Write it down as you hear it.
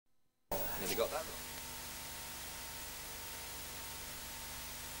Nearly got that.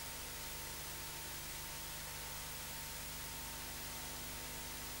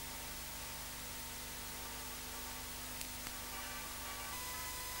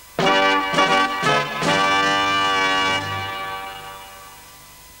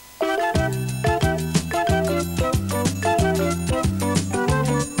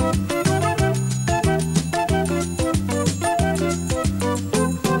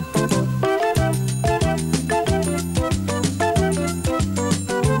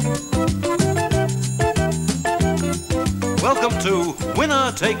 Welcome to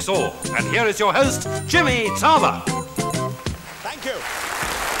Winner Takes All. And here is your host, Jimmy Tarbuck. Thank you.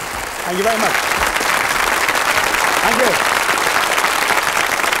 Thank you very much. Thank you.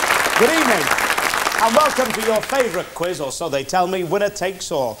 Good evening. And welcome to your favourite quiz, or so they tell me, Winner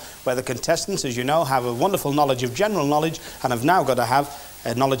Takes All, where the contestants, as you know, have a wonderful knowledge of general knowledge and have now got to have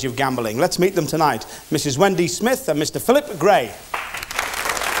a knowledge of gambling. Let's meet them tonight. Mrs. Wendy Smith and Mr. Philip Gray.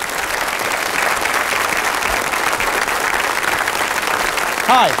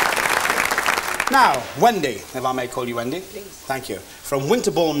 Hi. Now, Wendy, if I may call you Wendy. Please. Thank you. From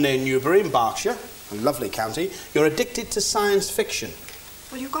Winterbourne near Newbury in Berkshire, a lovely county, you're addicted to science fiction.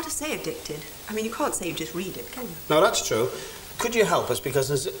 Well, you've got to say addicted. I mean, you can't say you just read it, can you? No, that's true. Could you help us? Because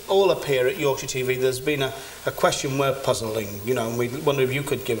as all up here at Yorkshire TV, there's been a question we're puzzling, you know, and we wonder if you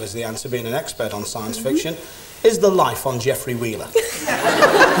could give us the answer, being an expert on science fiction. Is the life on Geoffrey Wheeler?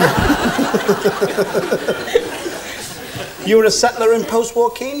 You were a settler in post-war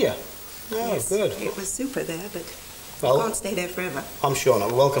Kenya. Oh, yes, good. It was super there, but Well, you can't stay there forever. I'm sure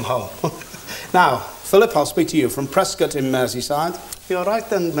not. Welcome home. Now, Philip, I'll speak to you from Prescott in Merseyside. You all right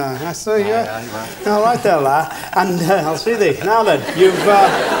then? I see you. All right there, lad. And I'll see thee. Now then,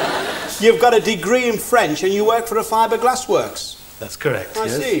 you've got a degree in French and you work for a fiberglass works. That's correct, I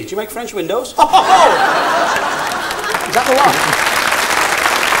yes. see. Do you make French windows? Ho, ho, ho! Is that the one?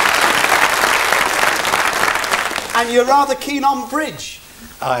 And you're rather keen on bridge.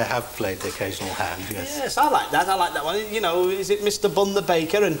 I have played the occasional hand, yes. Yes, I like that. I like that one. You know, is it Mr. Bun the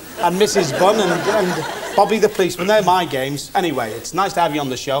baker and Mrs. Bun and Bobby the policeman? They're my games. Anyway, it's nice to have you on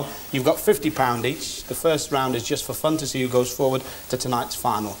the show. You've got £50 each. The first round is just for fun to see who goes forward to tonight's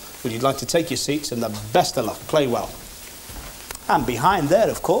final. Would you like to take your seats, and the best of luck. Play well. And behind there,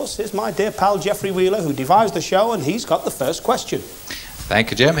 of course, is my dear pal Geoffrey Wheeler, who devised the show, and he's got the first question. Thank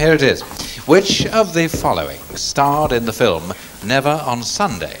you, Jim. Here it is. Which of the following starred in the film Never on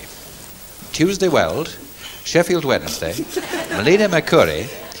Sunday? Tuesday Weld, Sheffield Wednesday, Melina Mercury,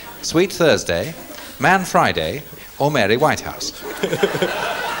 Sweet Thursday, Man Friday, or Mary Whitehouse?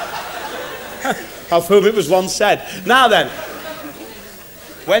 Of whom it was once said. Now then,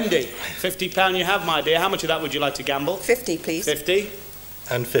 Wendy, £50 you have, my dear. How much of that would you like to gamble? 50, please. 50?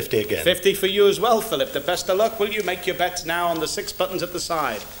 And 50 again. 50 for you as well, Philip. The best of luck. Will you make your bets now on the 6 buttons at the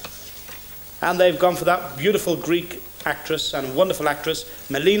side? And they've gone for that beautiful Greek actress and wonderful actress,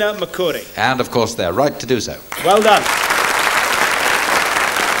 Melina Mercury. And, of course, they're right to do so. Well done.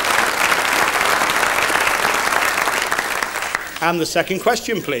 And the second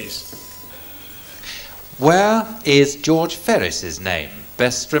question, please. Where is George Ferris's name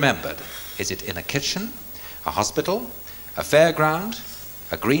best remembered? Is it in a kitchen, a hospital, a fairground,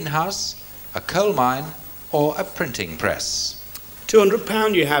 a greenhouse, a coal mine, or a printing press?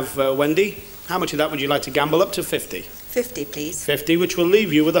 £200 you have, Wendy. How much of that would you like to gamble? Up to 50. 50, please. 50, which will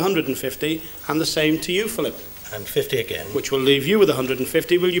leave you with 150, and the same to you, Philip. And 50 again. Which will leave you with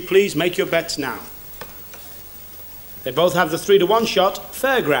 150. Will you please make your bets now? They both have the 3-to-1 shot,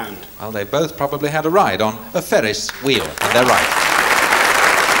 fairground. Well, they both probably had a ride on a Ferris wheel, and they're right.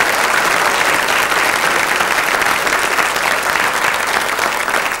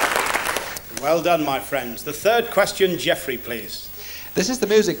 Well done, my friends. The third question, Geoffrey, please. This is the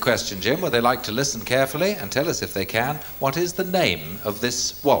music question, Jim, where they like to listen carefully and tell us, if they can, what is the name of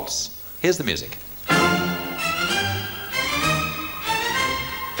this waltz. Here's the music.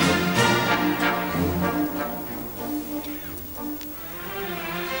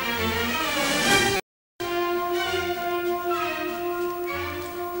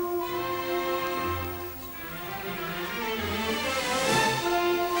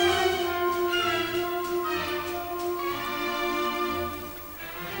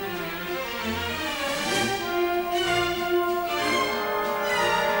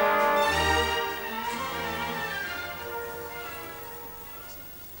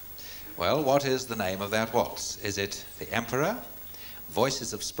 Well, what is the name of that waltz? Is it The Emperor,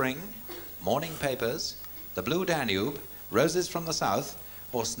 Voices of Spring, Morning Papers, The Blue Danube, Roses from the South,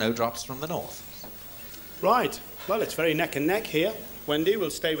 or Snowdrops from the North? Right. Well, it's very neck and neck here. Wendy, we'll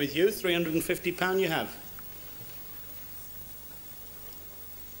stay with you. £350 you have.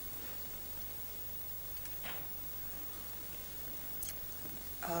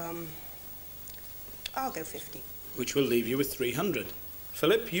 I'll go 50. Which will leave you with 300.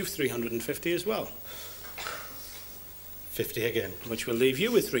 Philip, you've 350 as well. 50 again. Which will leave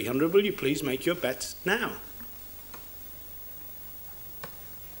you with 300. Will you please make your bets now?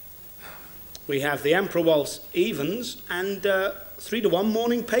 We have the Emperor Waltz evens and 3-1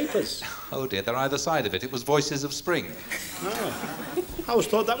 morning papers. Oh dear, they're either side of it. It was Voices of Spring. Oh. I always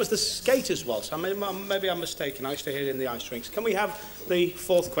thought that was the Skaters Waltz. Maybe I'm mistaken. I used to hear it in the ice rinks. Can we have the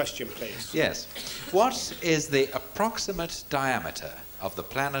fourth question, please? Yes. What is the approximate diameter of the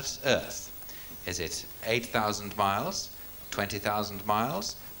planet Earth? Is it 8,000 miles, 20,000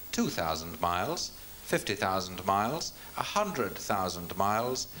 miles, 2,000 miles, 50,000 miles, 100,000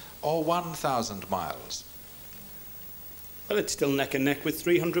 miles, or 1,000 miles? Well, it's still neck and neck with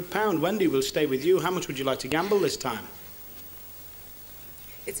 £300. Wendy, we'll stay with you. How much would you like to gamble this time?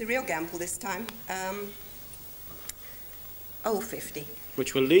 It's a real gamble this time. 50.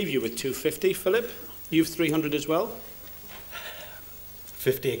 Which will leave you with 250. Philip, you've 300 as well.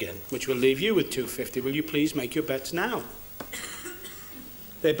 50 again. Which will leave you with 250. Will you please make your bets now?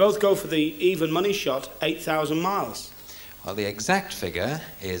 They both go for the even money shot, 8,000 miles. Well, the exact figure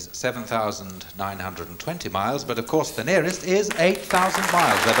is 7,920 miles, but of course the nearest is 8,000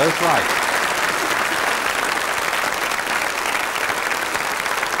 miles. They're both right.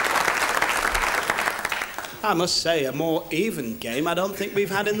 I must say, a more even game I don't think we've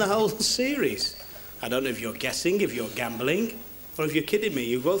had in the whole series. I don't know if you're guessing, if you're gambling, or if you're kidding me.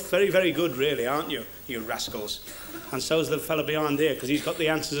 You're both very, very good, really, aren't you, you rascals? And so's the fella behind here, because he's got the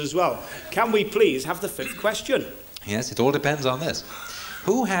answers as well. Can we please have the fifth question? Yes, it all depends on this.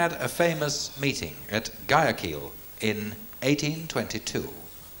 Who had a famous meeting at Guayaquil in 1822?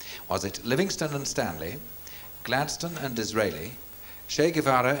 Was it Livingston and Stanley, Gladstone and Disraeli, Che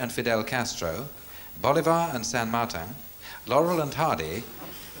Guevara and Fidel Castro, Bolivar and San Martin, Laurel and Hardy,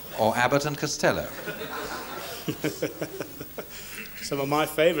 or Abbott and Costello? Some of my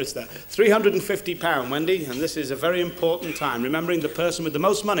favourites there. £350, Wendy, and this is a very important time. Remembering the person with the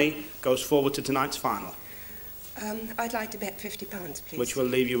most money goes forward to tonight's final. I'd like to bet £50, please. Which will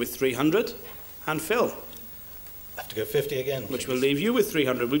leave you with 300. And Phil? I have to go 50 again, please. Which will leave you with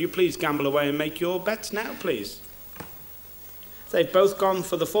 300. Will you please gamble away and make your bets now, please? They've both gone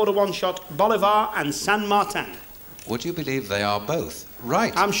for the 4-1 shot, Bolivar and San Martin. Would you believe they are both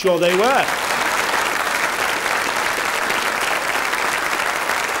right? I'm sure they were.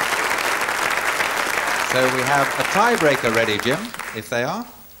 So we have a tiebreaker ready, Jim, if they are.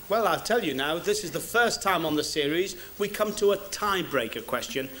 Well, I'll tell you now, this is the first time on the series we come to a tiebreaker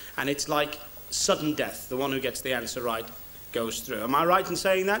question, and it's like sudden death. The one who gets the answer right goes through. Am I right in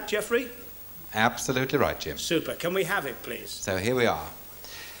saying that, Geoffrey? Absolutely right, Jim. Super. Can we have it, please? So here we are.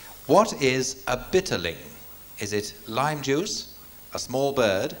 What is a bitterling? Is it lime juice, a small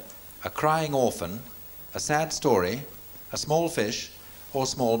bird, a crying orphan, a sad story, a small fish, or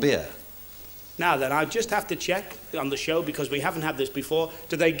small beer? Now then, I just have to check on the show, because we haven't had this before.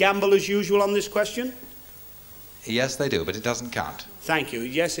 Do they gamble as usual on this question? Yes, they do, but it doesn't count. Thank you.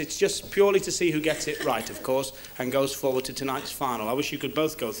 Yes, it's just purely to see who gets it right, of course, and goes forward to tonight's final. I wish you could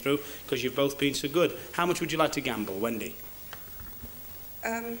both go through, because you've both been so good. How much would you like to gamble, Wendy?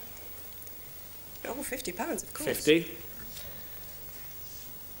 £50, of course. 50.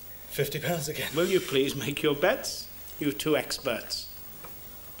 £50 again. Will you please make your bets? You two experts.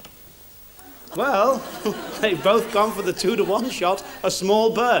 Well, they've both gone for the 2-1 shot, a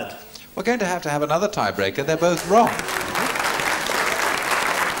small bird. We're going to have another tiebreaker. They're both wrong.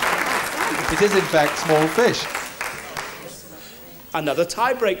 It is, in fact, small fish. Another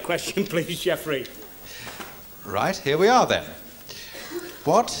tiebreak question, please, Geoffrey. Right, here we are then.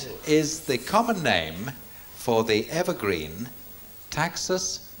 What is the common name for the evergreen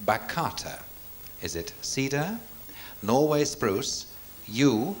Taxus baccata? Is it cedar, Norway spruce,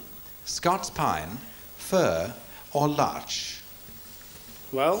 yew, Scots pine, fir, or larch?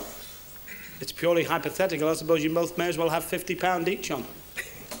 Well, it's purely hypothetical. I suppose you both may as well have £50 each on.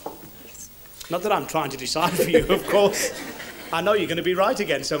 Not that I'm trying to decide for you, of course. I know you're going to be right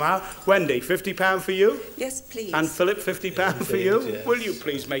again somehow. Wendy, £50 for you? Yes, please. And Philip, £50 for you? Yes. Will you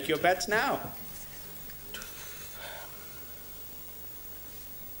please make your bets now?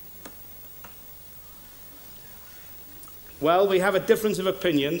 Well, we have a difference of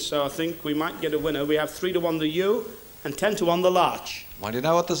opinion, so I think we might get a winner. We have 3-1 the yew and 10-1 the larch. Well, you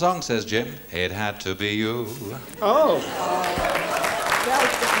know what the song says, Jim? It had to be you. Oh.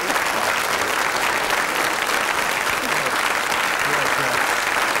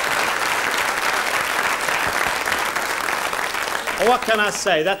 Well, what can I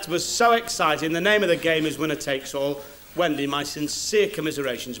say? That was so exciting. The name of the game is Winner Takes All. Wendy, my sincere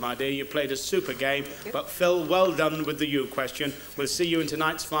commiserations, my dear. You played a super game. But Phil, well done with the you question. We'll see you in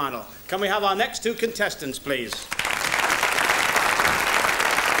tonight's final. Can we have our next two contestants, please?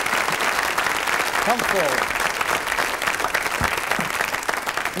 Come forward.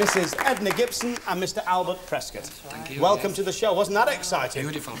 Mrs. Edna Gibson and Mr. Albert Prescott. Thank you. Welcome to the show. Wasn't that exciting?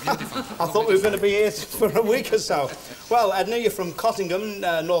 Beautiful, beautiful. I thought we were going to be here for a week or so. Well, Edna, you're from Cottingham,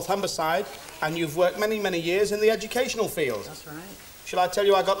 North Humberside, and you've worked many, many years in the educational field. That's right. Shall I tell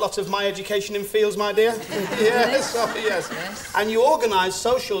you I got lots of my education in fields, my dear? Yes, oh, yes. And you organise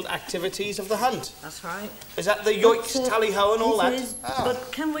social activities of the hunt. That's right. Is that the yoicks, tally-ho and all that? It is,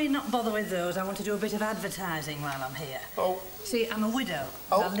 but can we not bother with those? I want to do a bit of advertising while I'm here. Oh. See, I'm a widow.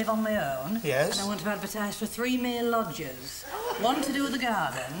 Oh. I live on my own. Yes. And I want to advertise for 3 male lodgers. One to do with the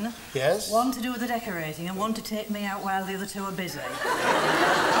garden. Yes. One to do with the decorating, and one to take me out while the other two are busy.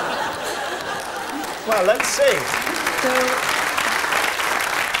 Well, let's see. So,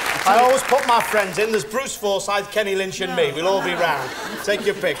 I always put my friends in. There's Bruce Forsyth, Kenny Lynch and me. We'll all be round. Take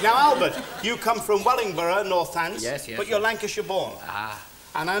your pick. Now, Albert, you come from Wellingborough, Northants. Yes, yes. But you're Lancashire born. Ah,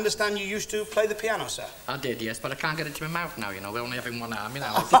 And I understand you used to play the piano, sir. I did, yes, but I can't get it to my mouth now, you know. We're only having one arm, you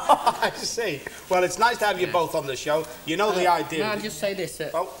know. I see. Well, it's nice to have you both on the show. You know the idea. No, I'll just say this.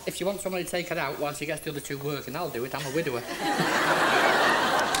 Oh. If you want somebody to take her out while she gets the other two working, I'll do it. I'm a widower.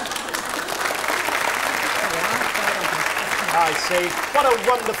 I see. What a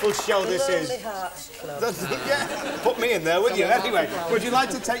wonderful show this is. Lonely Hearts Club. Yeah, put me in there, would you? Anyway, would you like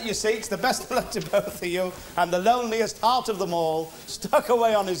to take your seats? The best of luck to both of you. And the loneliest heart of them all, stuck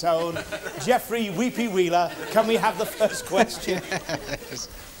away on his own, Geoffrey Weepy Wheeler. Can we have the first question? Yes.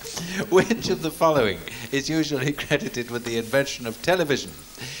 Which of the following is usually credited with the invention of television?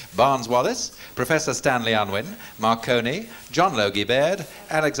 Barnes Wallis, Professor Stanley Unwin, Marconi, John Logie Baird,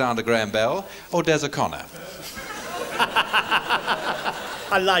 Alexander Graham Bell, or Des O'Connor?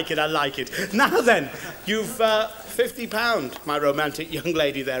 I like it, I like it. Now then, you've £50, my romantic young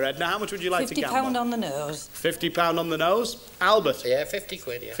lady there, Edna. How much would you like to gamble? £50 on the nose. £50 on the nose. Albert? Yeah, 50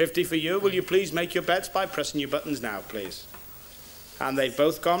 quid, yeah. 50 for you. Will you please make your bets by pressing your buttons now, please? And they've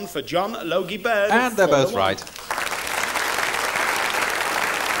both gone for John Logie Baird. And they're both right.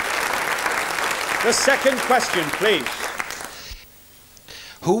 The second question, please.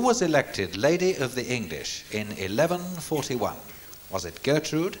 Who was elected Lady of the English in 1141? Was it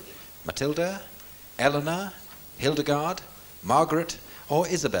Gertrude, Matilda, Eleanor, Hildegard, Margaret, or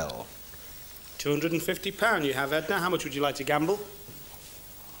Isabel? £250 you have, Edna. How much would you like to gamble?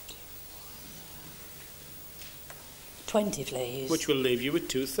 20, please. Which will leave you with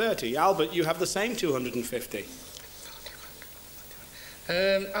 230. Albert, you have the same 250.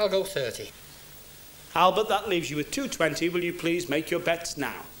 I'll go 30. Albert, that leaves you with 220. Will you please make your bets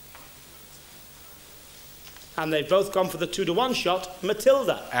now? And they've both gone for the 2-to-1 shot,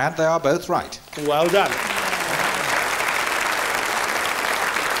 Matilda. And they are both right. Well done.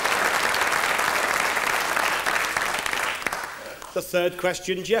 The third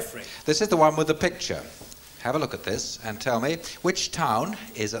question, Geoffrey. This is the one with the picture. Have a look at this and tell me which town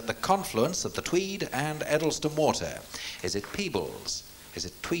is at the confluence of the Tweed and Eddleston Water. Is it Peebles? Is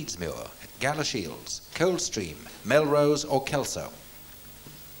it Tweedsmuir, Galashiels, Coldstream, Melrose or Kelso?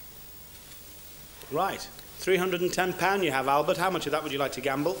 Right. £310 you have, Albert. How much of that would you like to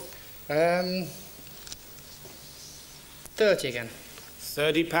gamble? 30 again.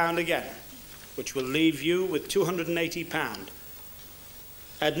 £30 again, which will leave you with £280.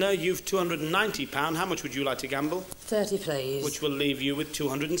 Edna, you've £290. How much would you like to gamble? 30, please. Which will leave you with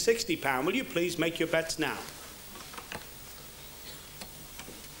 £260. Will you please make your bets now?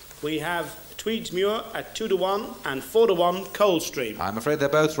 We have Tweedsmuir at 2-to-1 and 4-to-1 Coldstream. I'm afraid they're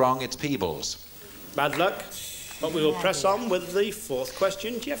both wrong. It's Peebles. Bad luck. But we will press on with the fourth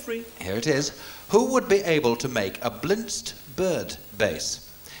question, Geoffrey. Here it is. Who would be able to make a blinched bird base?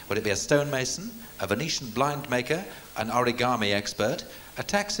 Would it be a stonemason, a Venetian blind maker, an origami expert, a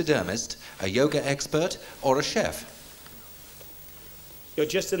taxidermist, a yoga expert, or a chef? You're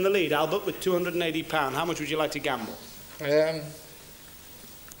just in the lead, Albert, with £280. How much would you like to gamble?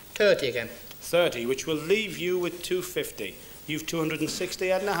 30 again. 30, which will leave you with £250. You've £260,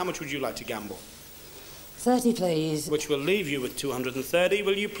 Edna. How much would you like to gamble? 30, please. Which will leave you with £230.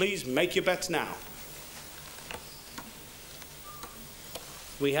 Will you please make your bets now?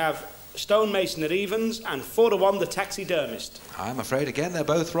 We have stonemason at evens and 4-to-1 the taxidermist. I'm afraid, again, they're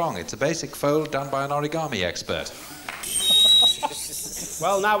both wrong. It's a basic fold done by an origami expert.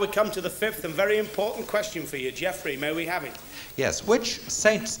 Well, now we come to the fifth and very important question for you. Geoffrey, may we have it? Yes, which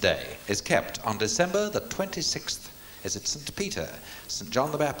Saint's Day is kept on December the 26th Is it St. Peter, St.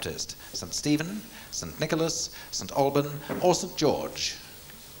 John the Baptist, St. Stephen, St. Nicholas, St. Alban, or St. George?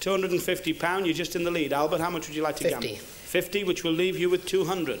 £250, you're just in the lead. Albert, how much would you like to gamble? 50, which will leave you with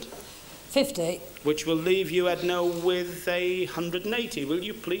 200. 50. Which will leave you, Edna, with 180. Will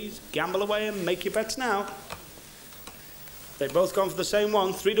you please gamble away and make your bets now? They've both gone for the same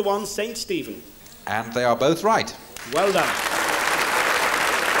one, 3-1, St. Stephen. And they are both right. Well done.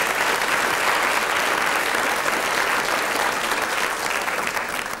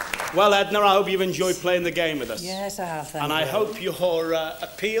 Well, Edna, I hope you've enjoyed playing the game with us. Yes, I have, thank And you. I hope your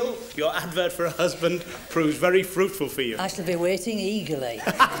appeal, your advert for a husband, proves very fruitful for you. I shall be waiting eagerly.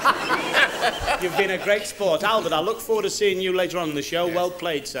 You've been a great sport. Albert, I look forward to seeing you later on in the show. Yes. Well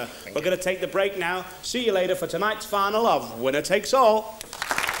played, sir. We're going to take the break now. See you later for tonight's final of Winner Takes All.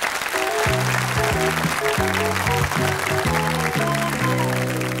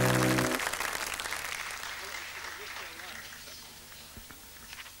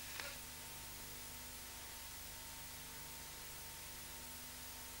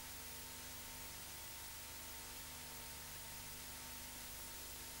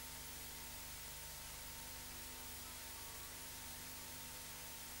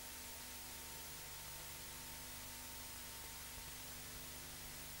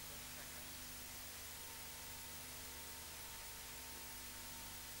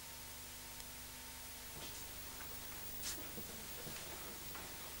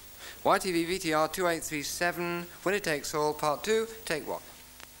 YTV VTR 2837, Winner Takes All, Part 2, Take 1.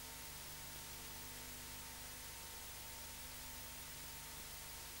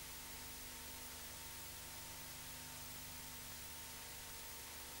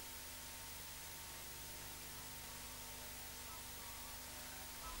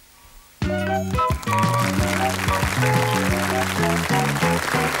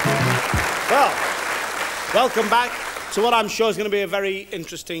 Well, welcome back to what I'm sure is going to be a very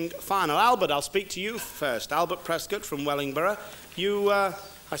interesting final. Albert, I'll speak to you first. Albert Prescott from Wellingborough. You, I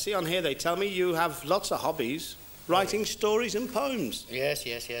see on here they tell me you have lots of hobbies, writing stories and poems. Yes,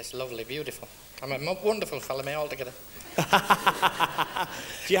 yes, yes, lovely, beautiful. I'm a wonderful fella, mate, altogether.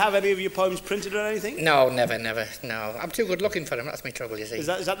 Do you have any of your poems printed or anything? No, never, never, no. I'm too good looking for them, that's my trouble, you see. Is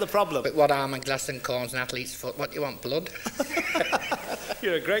that the problem? But what arm and glass and corns and athlete's foot, what do you want, blood?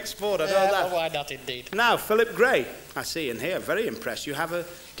 You're a great sport, I know that. that. Why not, indeed. Now, Philip Gray, I see in here, very impressed. You have a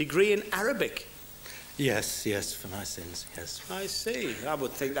degree in Arabic. Yes, yes, for my sins, yes. I see. I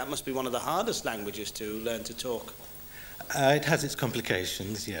would think that must be one of the hardest languages to learn to talk. It has its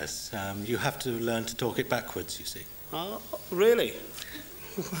complications, yes. You have to learn to talk it backwards, you see. Oh, really?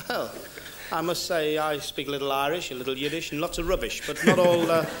 Well, I must say I speak a little Irish, a little Yiddish, and lots of rubbish, but not all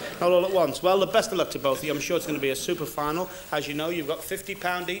at once. Well, the best of luck to both of you. I'm sure it's going to be a super final. As you know, you've got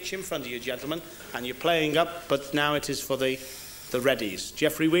 £50 each in front of you, gentlemen, and you're playing up, but now it is for the Reddies.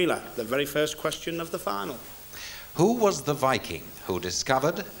 Geoffrey Wheeler, the very first question of the final. Who was the Viking who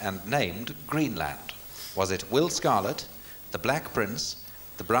discovered and named Greenland? Was it Will Scarlet, the Black Prince,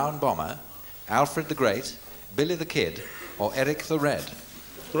 the Brown Bomber, Alfred the Great, Billy the Kid, or Eric the Red?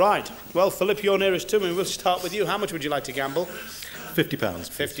 Right. Well, Philip, you're nearest to me. We'll start with you. How much would you like to gamble? £50.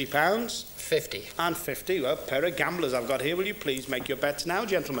 £50? 50. And 50. Well, a pair of gamblers I've got here. Will you please make your bets now,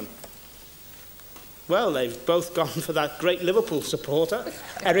 gentlemen? Well, they've both gone for that great Liverpool supporter,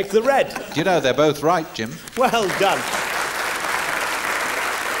 Eric the Red. You know, they're both right, Jim. Well done.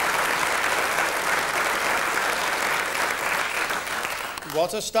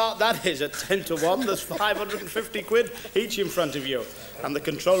 What a start that is at 10-1. There's 550 quid each in front of you. And the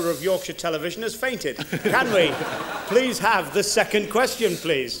controller of Yorkshire Television has fainted. Can we please have the second question,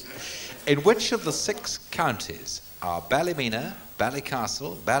 please? In which of the 6 counties are Ballymena,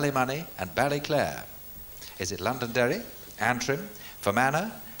 Ballycastle, Ballymoney and Ballyclare? Is it Londonderry, Antrim, Fermanagh,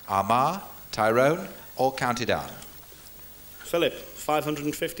 Armagh, Tyrone or County Down? Philip,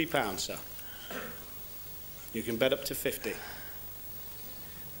 £550, sir. You can bet up to 50.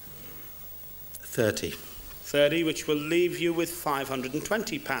 30. 30, which will leave you with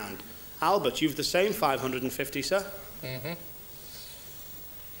 £520. Albert, you've the same 550, sir. Mm-hmm.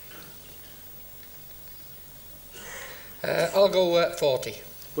 I'll go 40.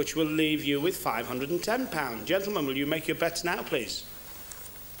 Which will leave you with £510. Gentlemen, will you make your bets now, please?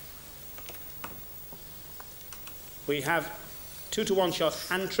 We have 2-1 shot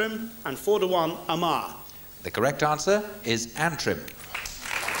Antrim and 4-1 Armagh. The correct answer is Antrim.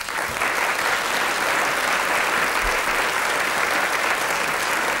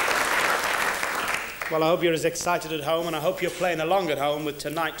 Well, I hope you're as excited at home, and I hope you're playing along at home with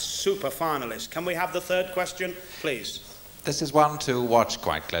tonight's super finalist. Can we have the third question, please? This is one to watch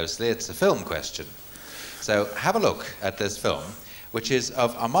quite closely. It's a film question. So have a look at this film, which is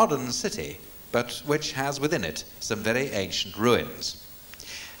of a modern city, but which has within it some very ancient ruins.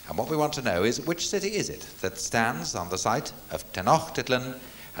 And what we want to know is, which city is it that stands on the site of Tenochtitlan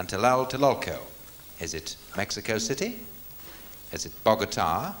and Tlatelolco? Is it Mexico City? Is it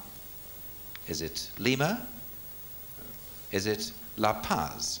Bogota? Is it Lima? Is it La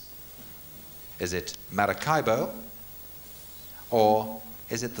Paz? Is it Maracaibo? Or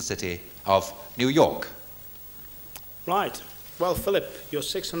is it the city of New York? Right. Well, Philip, you're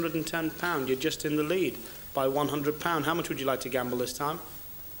 £610. You're just in the lead by £100. How much would you like to gamble this time?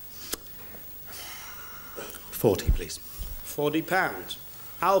 40, please. £40.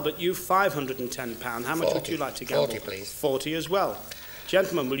 Albert, you £510. How much 40. would you like to gamble? 40, please. 40 as well.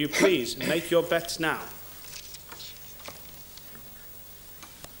 Gentlemen, will you please make your bets now?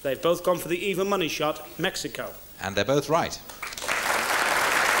 They've both gone for the even money shot, Mexico. And they're both right.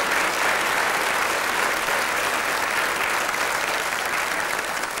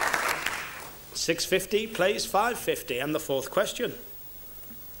 £650 plays £550. And the fourth question.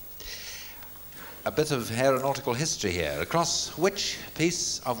 A bit of aeronautical history here. Across which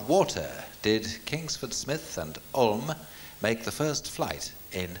piece of water did Kingsford Smith and Ulm make the first flight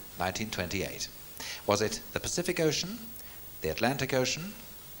in 1928? Was it the Pacific Ocean, the Atlantic Ocean,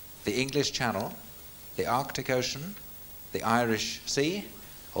 the English Channel, the Arctic Ocean, the Irish Sea,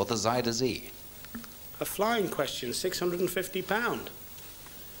 or the Zuyder Zee? A flying question, £650.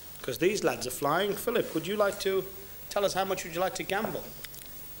 Because these lads are flying. Philip, would you like to tell us how much would you like to gamble?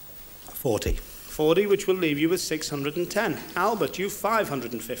 40. 40, which will leave you with 610. Albert, you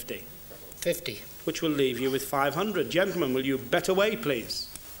 550. 50. Which will leave you with 500. Gentlemen, will you bet away, please?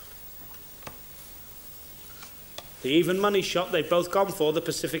 The even money shot they've both gone for, the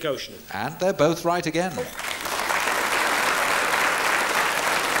Pacific Ocean. And they're both right again.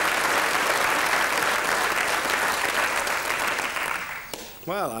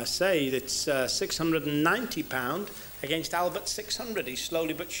 Well, I say it's £690 against Albert 600. He's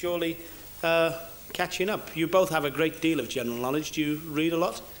slowly but surely catching up. You both have a great deal of general knowledge. Do you read a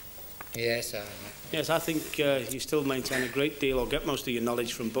lot? Yes, Yes, I think you still maintain a great deal or get most of your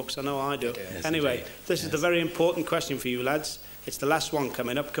knowledge from books. I know I do. Yes, Anyway, indeed. this is the very important question for you, lads. It's the last one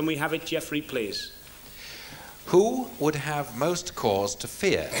coming up. Can we have it, Geoffrey, please? Who would have most cause to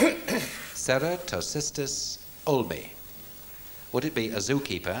fear Ceratosistis ulmi? Would it be a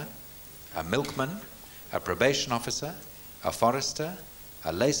zookeeper, a milkman, a probation officer, a forester,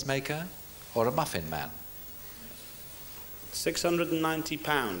 a lacemaker, or a muffin man?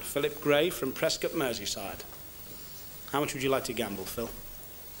 £690. Philip Gray from Prescott, Merseyside. How much would you like to gamble, Phil?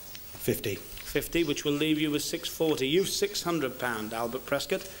 50. 50, which will leave you with 640. You've £600, Albert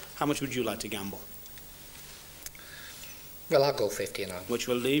Prescott. How much would you like to gamble? Well, I'll go 50 now. Which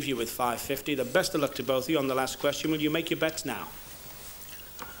will leave you with 550. The best of luck to both of you on the last question. Will you make your bets now?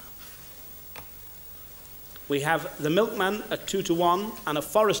 We have the milkman at 2-1 and a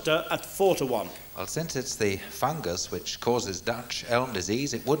forester at 4-1. Well, since it's the fungus which causes Dutch elm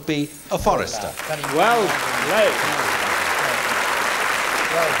disease, it would be a forester. Well played.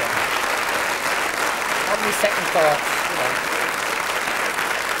 Well done. How many second thoughts,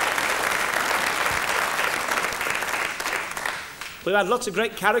 We've had lots of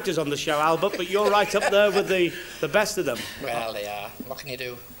great characters on the show, Albert, but you're right up there with the best of them. Well, they are. What can you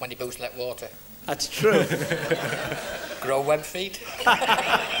do when you boost let water? That's true. Grow web feet?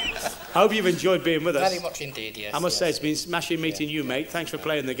 Hope you've enjoyed being with us. Very much indeed, yes. I must say, yes. it's been smashing meeting you, mate. Thanks for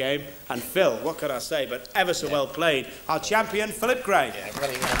playing the game. And Phil, what can I say, but ever so well played. Our champion, Philip Gray. Yeah,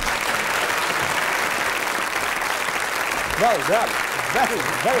 very well. Well done. Very,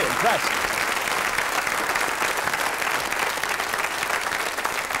 very impressed.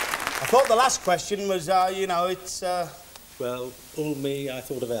 I thought the last question was, it's... Well, all me, I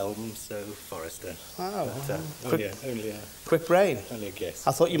thought of elm, so forester. Oh, But, only quick brain. a guess.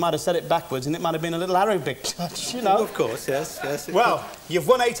 I thought you might have said it backwards and it might have been a little Arabic touch, you know. Of course, yes. Well, you've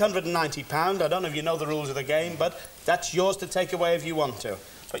won £890. I don't know if you know the rules of the game, but that's yours to take away if you want to.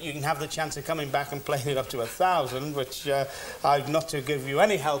 But you can have the chance of coming back and playing it up to 1,000, which I've not to give you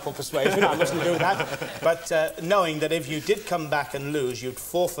any help or persuasion. I mustn't do that. But knowing that if you did come back and lose, you'd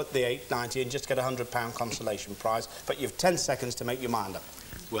forfeit the £890 and just get a £100 consolation prize. But you've 10 seconds to make your mind up.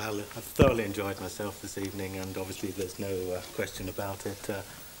 Well, I've thoroughly enjoyed myself this evening, and obviously there's no question about it.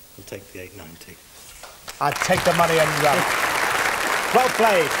 We'll take the £890. I'd take the money and run. Well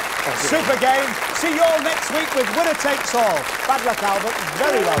played. Super game. See you all next week with Winner Takes All. Bad luck, Albert.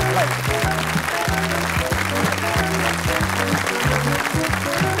 Very well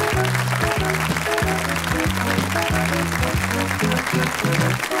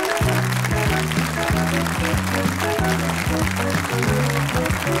played.